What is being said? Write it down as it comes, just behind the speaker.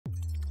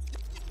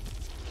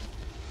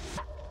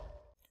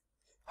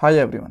Hi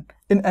everyone.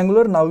 In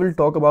Angular now we'll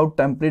talk about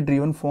template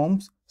driven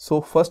forms. So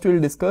first we'll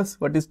discuss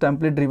what is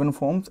template driven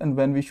forms and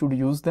when we should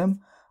use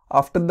them.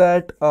 After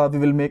that we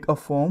will make a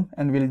form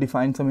and we'll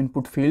define some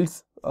input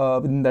fields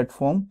within that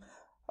form.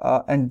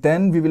 And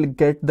then we will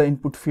get the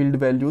input field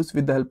values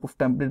with the help of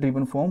template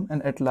driven form,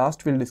 and at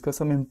last we'll discuss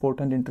some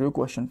important interview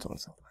questions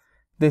also.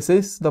 This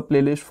is the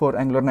playlist for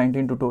Angular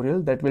 19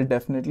 tutorial that will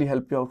definitely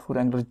help you out for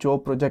Angular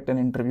job project and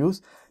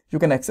interviews. You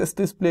can access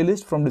this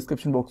playlist from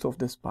description box of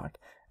this part.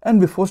 And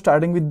before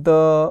starting with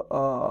the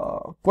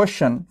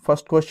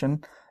first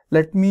question,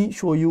 let me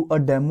show you a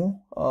demo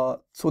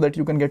so that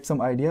you can get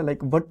some idea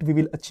like what we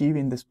will achieve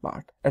in this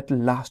part at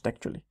last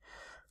actually.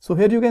 So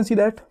here you can see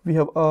that we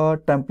have a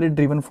template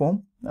driven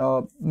form.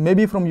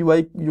 Maybe from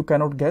UI you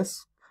cannot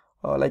guess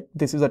like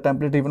this is a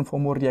template driven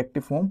form or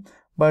reactive form,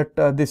 but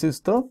this is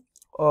the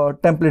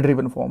template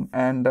driven form.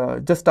 And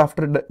just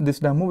after this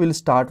demo we'll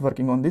start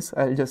working on this.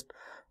 I'll just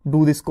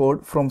do this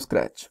code from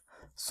scratch.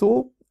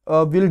 So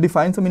we'll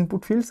define some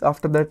input fields.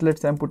 After that,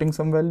 let's say I'm putting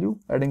some value,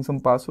 adding some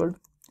password,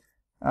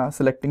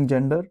 selecting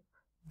gender,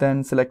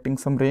 then selecting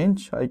some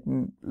range,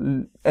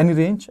 any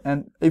range.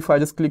 And if I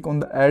just click on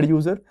the add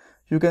user,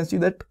 you can see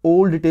that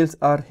all details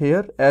are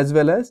here, as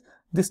well as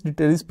this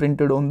detail is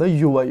printed on the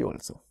UI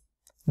also.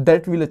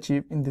 That we'll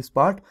achieve in this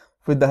part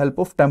with the help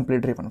of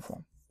template driven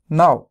form.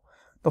 Now,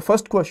 the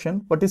first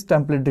question, what is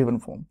template driven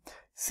form?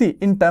 See,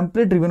 in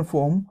template driven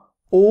form,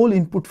 all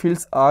input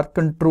fields are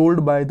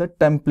controlled by the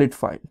template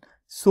file.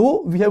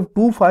 So we have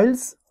two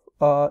files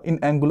in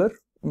Angular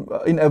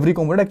in every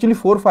component, actually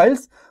 4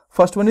 files.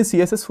 First one is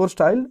CSS for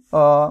style,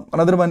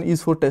 another one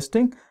is for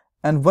testing,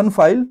 and one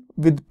file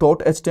with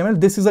 .html.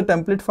 This is a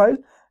template file,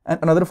 and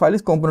another file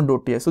is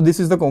component.ts. So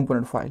this is the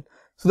component file.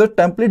 So the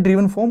template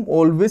driven form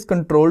always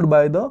controlled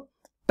by the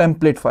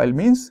template file,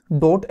 means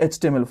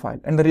 .html file,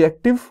 and the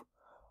reactive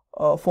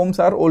forms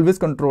are always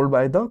controlled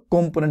by the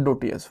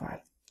component.ts file.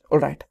 All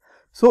right.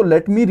 So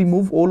let me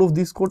remove all of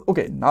this code.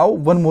 Okay, now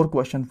one more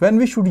question. When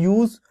we should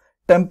use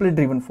template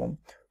driven form?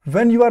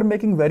 When you are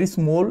making very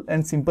small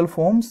and simple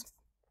forms,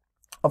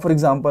 for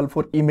example,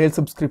 for email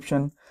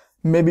subscription,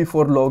 maybe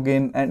for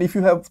login, and if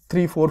you have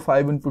 3, 4,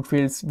 5 input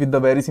fields with the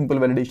very simple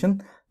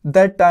validation,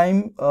 that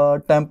time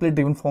template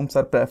driven forms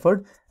are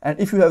preferred. And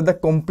if you have the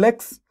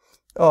complex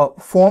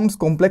forms,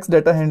 complex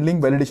data handling,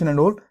 validation and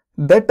all,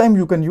 that time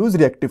you can use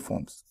reactive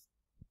forms.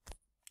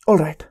 All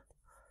right.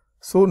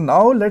 So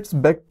now let's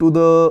back to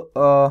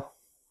the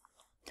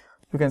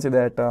you can say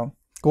that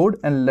code,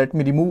 and let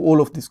me remove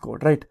all of this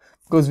code, right?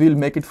 Because we'll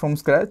make it from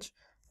scratch.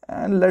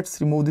 And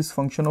let's remove this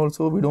function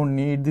also. We don't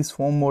need this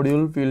form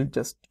module. We'll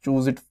just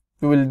choose it.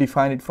 We will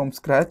define it from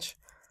scratch.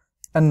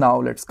 And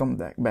now let's come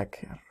back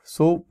here.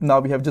 So now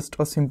we have just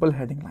a simple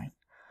heading line.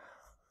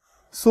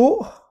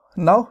 So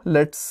now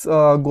let's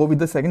go with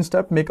the second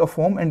step, make a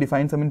form and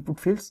define some input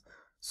fields.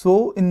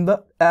 So in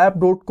the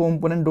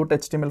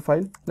app.component.html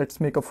file, let's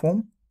make a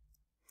form.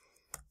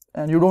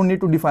 And you don't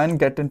need to define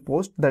get and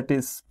post. That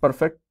is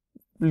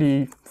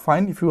perfectly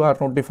fine if you are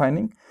not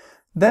defining.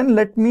 Then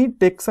let me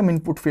take some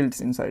input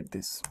fields inside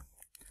this.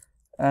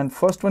 And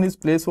first one is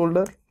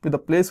placeholder. With the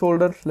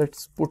placeholder,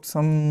 let's put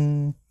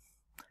some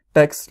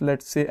text.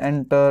 Let's say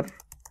enter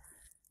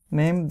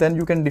name. Then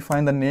you can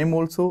define the name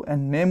also,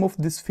 and name of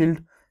this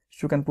field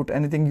you can put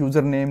anything,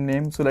 username,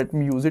 name. So let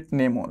me use it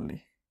name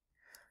only.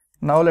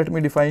 Now let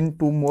me define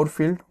 2 more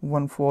field,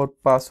 one for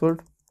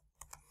password.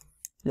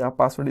 Yeah,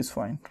 password is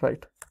fine,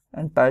 right?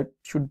 And type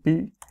should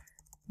be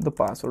the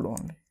password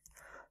only.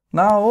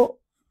 Now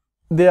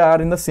they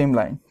are in the same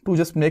line. To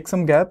just make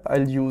some gap,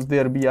 I'll use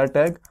their br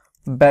tag.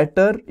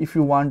 Better if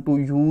you want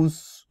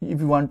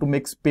to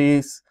make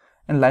space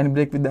and line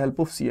break with the help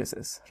of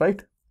CSS,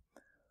 right?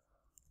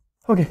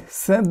 Okay,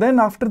 so then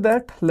after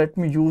that, let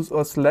me use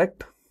a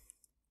select,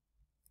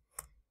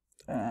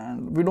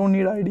 and we don't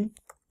need ID.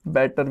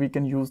 Better we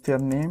can use their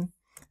name,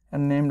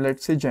 and name,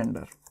 let's say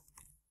gender.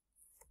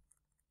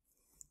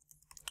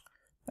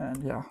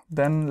 And yeah,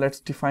 then let's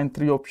define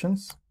 3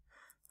 options.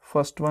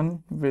 First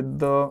one with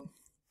the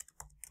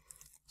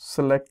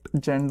select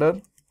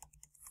gender.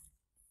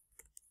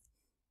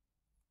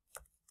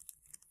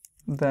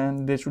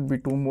 Then there should be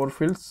 2 more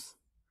fields.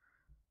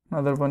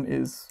 Another one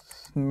is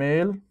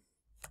male.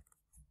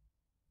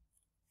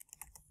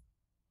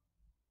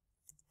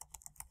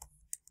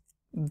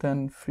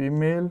 Then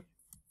female.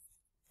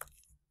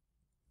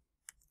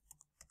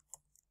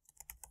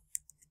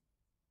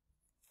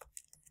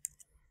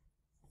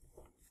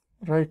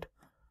 Right.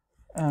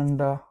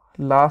 And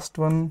last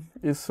one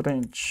is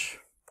range.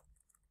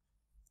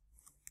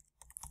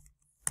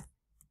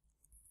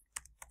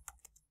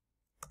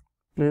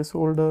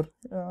 Placeholder.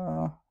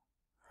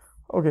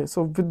 Okay,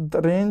 so with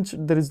the range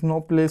there is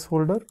no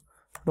placeholder,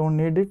 don't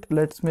need it.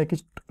 Let's make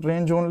it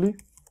range only.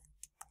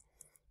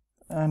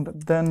 And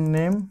then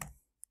name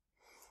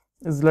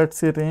is, let's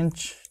say,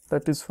 range.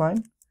 That is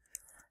fine.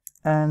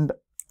 And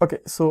okay,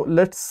 so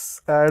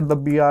let's add the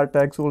br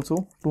tags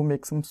also to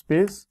make some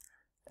space.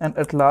 And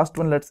at last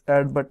one, let's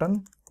add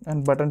button,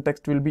 and button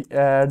text will be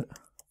add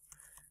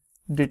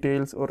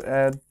details or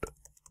add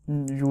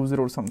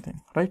user or something,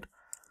 right?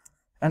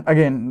 and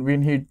again we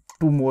need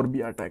 2 more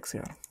BR tags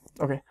here.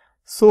 Okay,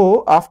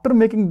 so after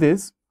making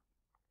this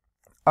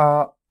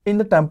in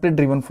the template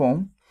driven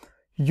form,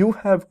 you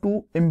have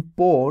to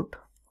import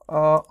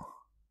a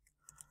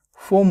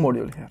form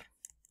module here,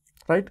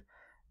 right?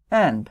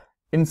 And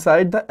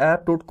inside the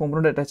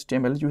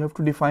app.component.html, you have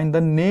to define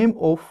the name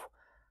of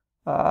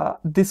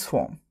this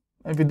form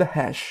with the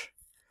hash.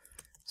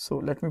 So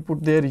let me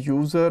put there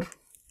user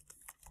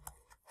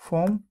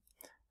form,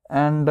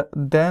 and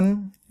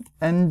then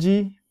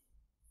ng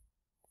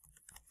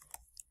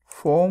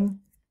form,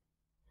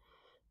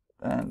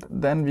 and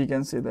then we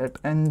can say that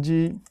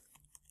ng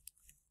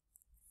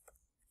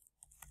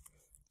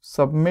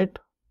submit,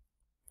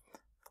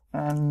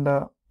 and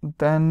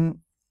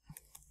then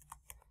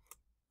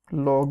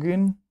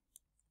login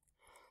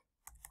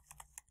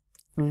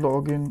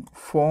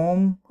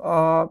form.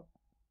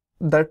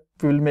 That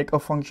will make a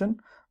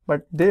function,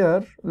 but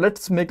there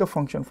let's make a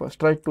function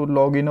first, right, to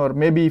log in, or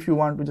maybe if you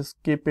want to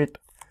just keep it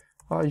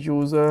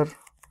user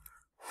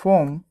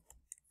form,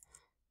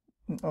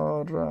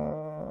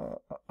 or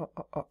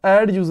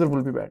add user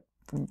will be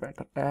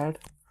better, add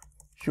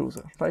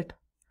user, right?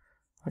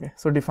 Okay,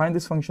 so define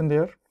this function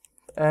there,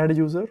 add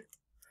user,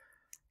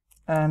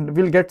 and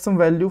we'll get some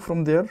value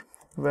from there,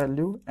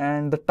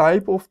 and the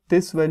type of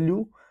this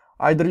value,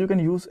 either you can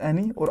use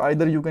any, or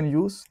either you can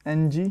use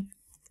ng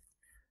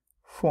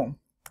form.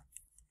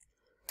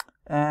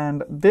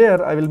 And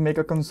there I will make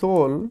a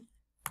console,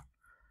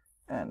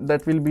 and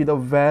that will be the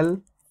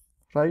val,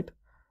 right?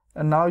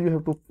 And now you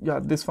have to, yeah,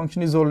 this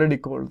function is already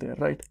called there,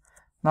 right?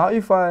 Now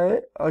if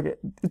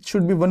it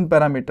should be one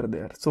parameter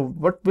there. So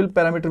what will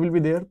parameter will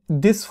be there?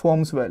 This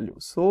form's value.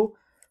 So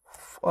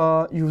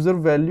user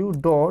value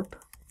dot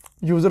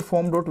user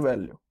form dot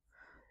value.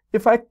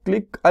 If I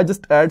click, I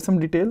just add some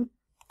detail,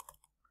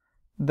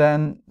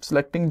 then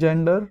selecting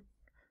gender,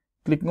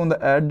 clicking on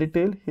the add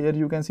detail, here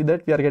you can see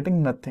that we are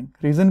getting nothing.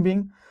 Reason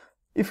being,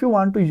 if you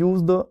want to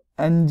use the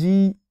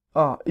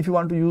if you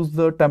want to use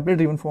the template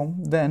driven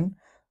form, then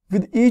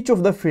with each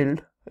of the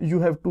field you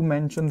have to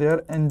mention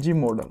their ng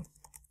model.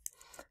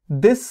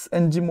 This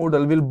ng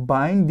model will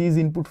bind these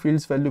input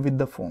fields value with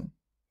the form.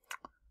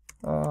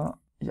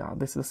 Yeah,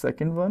 this is the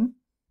second one,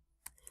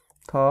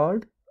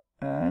 third,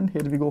 and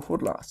here we go for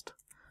last.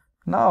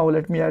 Now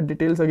let me add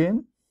details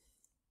again,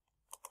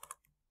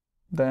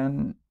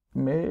 then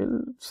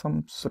male,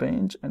 some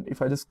range, and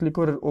if I just click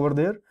over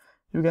there,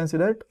 you can see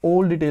that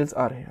all details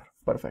are here.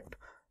 Perfect.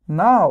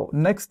 Now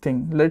next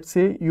thing, let's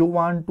say you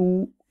want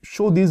to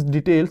show these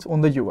details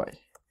on the UI.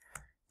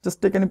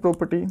 Just take any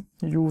property,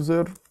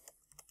 user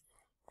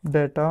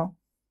data,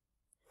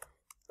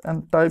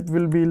 and type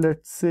will be,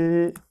 let's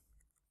say,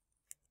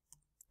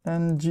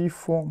 ng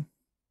form,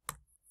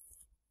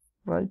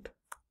 right?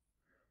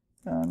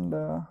 And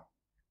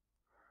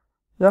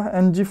yeah,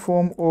 ng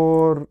form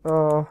or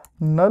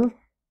null.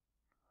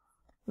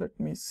 Let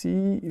me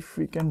see if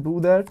we can do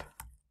that.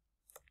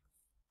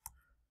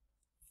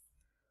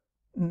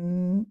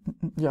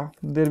 Yeah,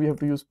 there we have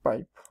to use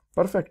pipe.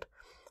 Perfect.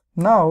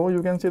 Now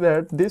you can see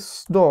that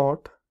this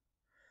dot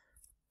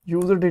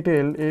user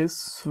detail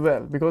is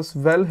val, because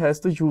val has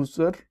the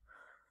user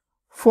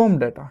form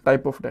data,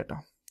 type of data.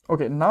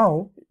 Okay,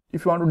 now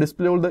if you want to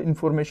display all the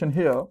information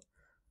here,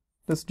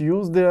 just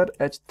use their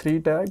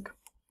h3 tag,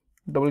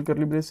 double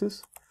curly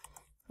braces,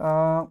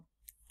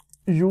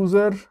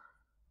 user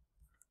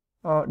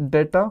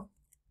data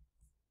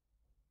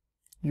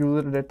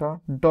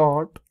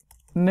dot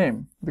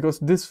name, because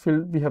this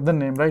field we have the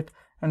name, right?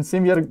 And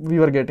same we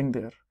were getting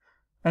there.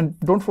 And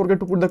don't forget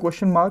to put the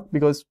question mark,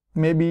 because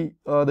maybe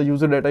the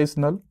user data is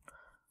null,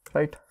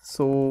 right?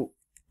 So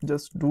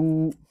just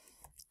do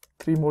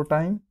 3 more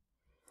time.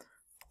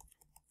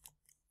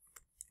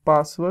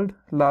 Password,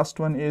 last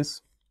one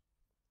is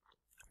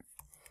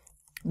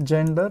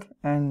gender,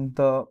 and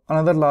the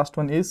another last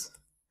one is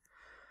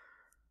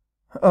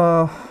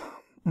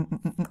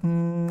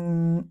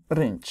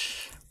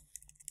range.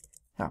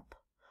 Yep.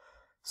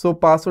 So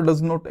password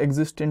does not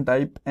exist in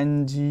type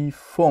ng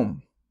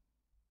form.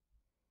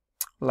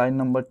 Line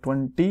number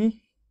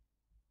 20.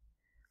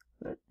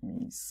 Let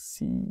me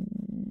see.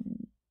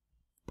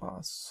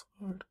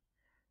 Password.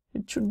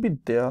 It should be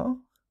there.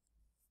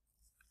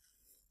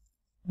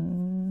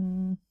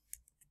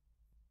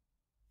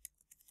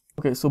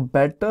 Okay, so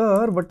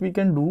better what we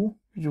can do,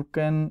 you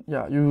can,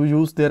 yeah, you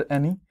use their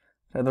any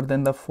rather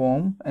than the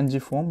form, ng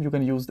form, you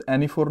can use the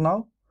any for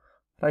now,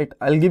 right?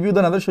 I'll give you the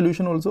another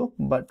solution also,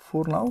 but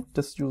for now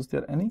just use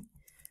their any.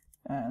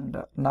 And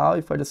now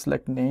if I just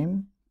select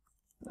name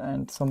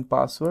and some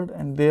password,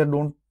 and there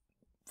don't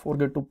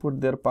forget to put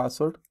their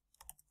password,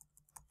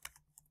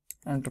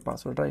 enter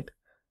password, right?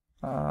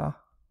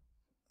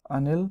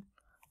 Anil,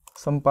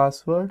 some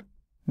password,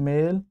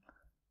 mail,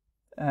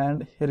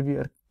 and here we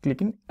are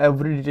clicking,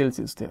 every details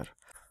is there.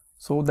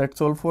 So that's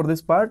all for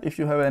this part. If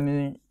you have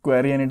any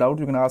query, any doubt,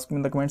 you can ask me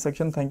in the comment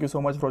section. Thank you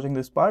so much for watching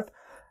this part.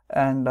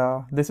 And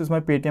this is my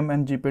Paytm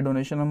and GPay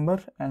donation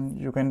number, and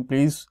you can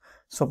please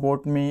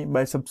support me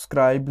by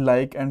subscribe,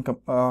 like, and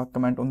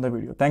comment on the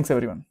video. Thanks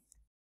everyone.